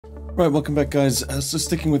Right, welcome back guys. So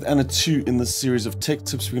sticking with Anna 2 in this series of tech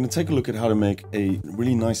tips, we're going to take a look at how to make a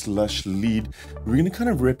really nice lush lead. We're going to kind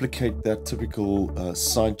of replicate that typical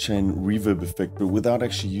sidechain reverb effect, but without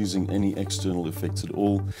actually using any external effects at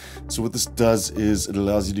all. So what this does is it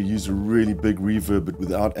allows you to use a really big reverb, but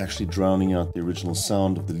without actually drowning out the original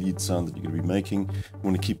sound of the lead sound that you're going to be making. We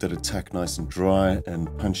want to keep that attack nice and dry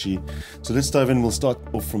and punchy. So let's dive in. We'll start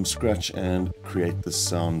off from scratch and create this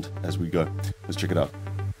sound as we go. Let's check it out.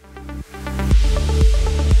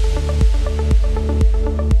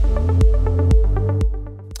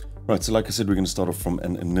 Right, so like I said, we're going to start off from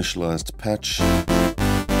an initialized patch. So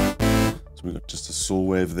we've got just a saw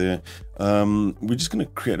wave there. We're just going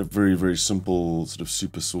to create a very, very simple sort of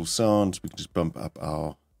super saw sound. We can just bump up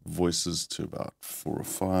our voices to about 4 or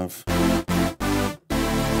 5.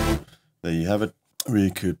 There you have it. We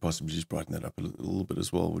could possibly just brighten that up a little bit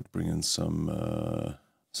as well. We'd bring in some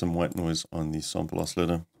white noise on the sample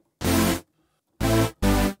oscillator.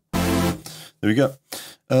 There we go.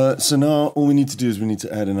 So now all we need to do is we need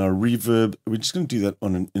to add in our reverb. We're just going to do that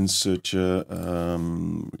on an inserter. We're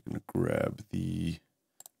going to grab the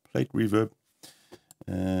plate reverb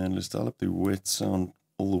and let's dial up the wet sound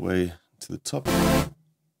all the way to the top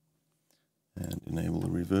and enable the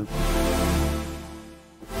reverb.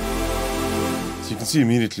 So you can see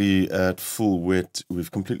immediately at full wet,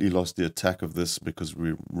 we've completely lost the attack of this because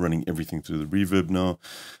we're running everything through the reverb now.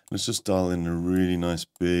 Let's just dial in a really nice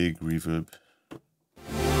big reverb.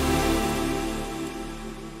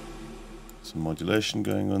 Some modulation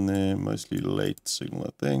going on there, mostly late signal, I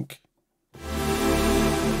think.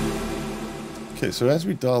 Okay, so as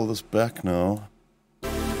we dial this back now,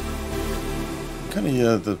 kind of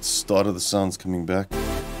hear the start of the sounds coming back.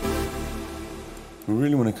 We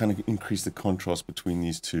really want to kind of increase the contrast between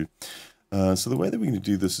these two. So the way that we're going to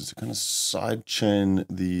do this is to kind of sidechain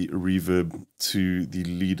the reverb to the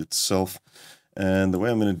lead itself. And the way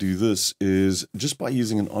I'm going to do this is just by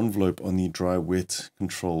using an envelope on the dry wet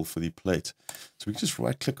control for the plate. So we can just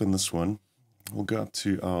right click on this one. We'll go up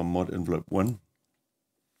to our mod envelope 1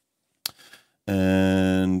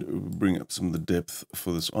 and bring up some of the depth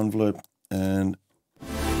for this envelope. And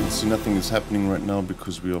you'll see nothing is happening right now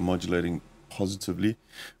because we are modulating positively.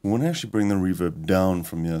 We want to actually bring the reverb down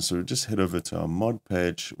from here. So just head over to our mod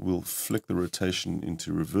page. We'll flick the rotation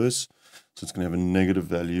into reverse. So it's going to have a negative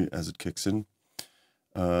value as it kicks in.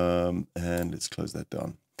 And let's close that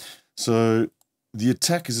down. So the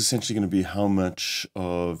attack is essentially going to be how much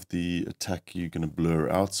of the attack you're going to blur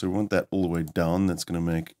out. So we want that all the way down. That's going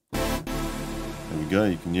to make, there we go.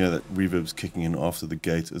 You can hear that reverb's kicking in after the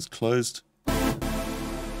gate is closed.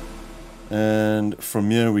 And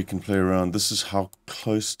from here we can play around. This is how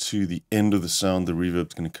close to the end of the sound the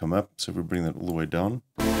reverb's going to come up. So if we bring that all the way down,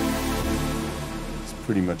 it's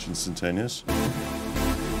pretty much instantaneous.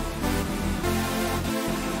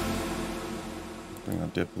 Bring our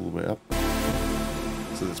depth all the way up.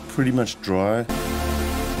 So that's pretty much dry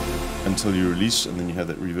until you release, and then you have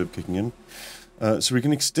that reverb kicking in. So we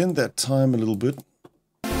can extend that time a little bit.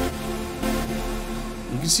 You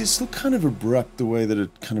can see it's still kind of abrupt the way that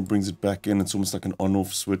it kind of brings it back in. It's almost like an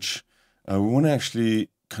on-off switch. We want to actually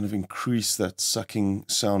kind of increase that sucking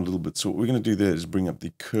sound a little bit. So what we're going to do there is bring up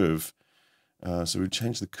the curve. So we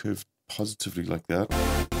change the curve positively like that.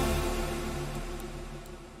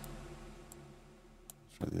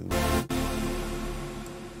 Try the other way.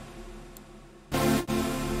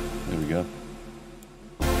 There we go.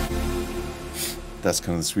 That's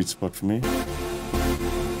kind of the sweet spot for me.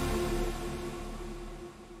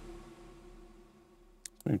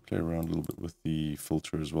 Maybe play around a little bit with the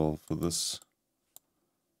filter as well for this.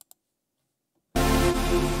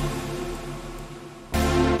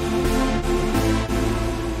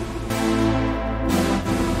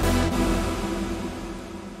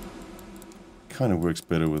 Kind of works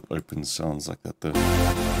better with open sounds like that though.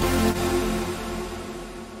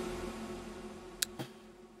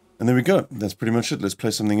 And there we go. That's pretty much it. Let's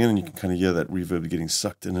play something in and you can kind of hear that reverb getting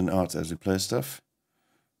sucked in and out as we play stuff.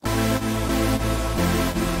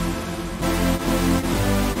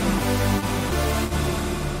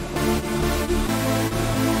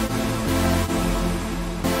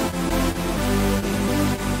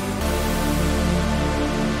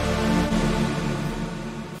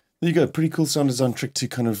 There you go, pretty cool sound design trick to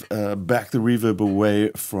kind of back the reverb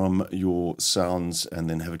away from your sounds and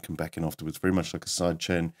then have it come back in afterwards, very much like a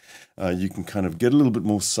sidechain. You can kind of get a little bit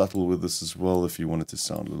more subtle with this as well if you want it to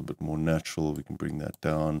sound a little bit more natural. We can bring that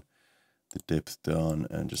down, the depth down,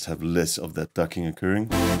 and just have less of that ducking occurring.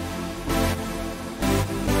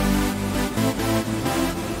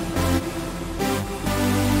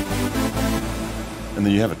 And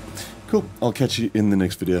there you have it. Cool, I'll catch you in the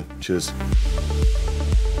next video. Cheers.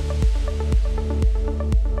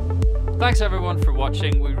 Thanks everyone for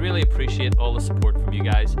watching. We really appreciate all the support from you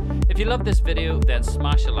guys. If you love this video, then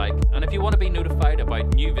smash a like. And if you want to be notified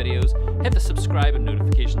about new videos, hit the subscribe and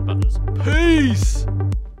notification buttons. Peace!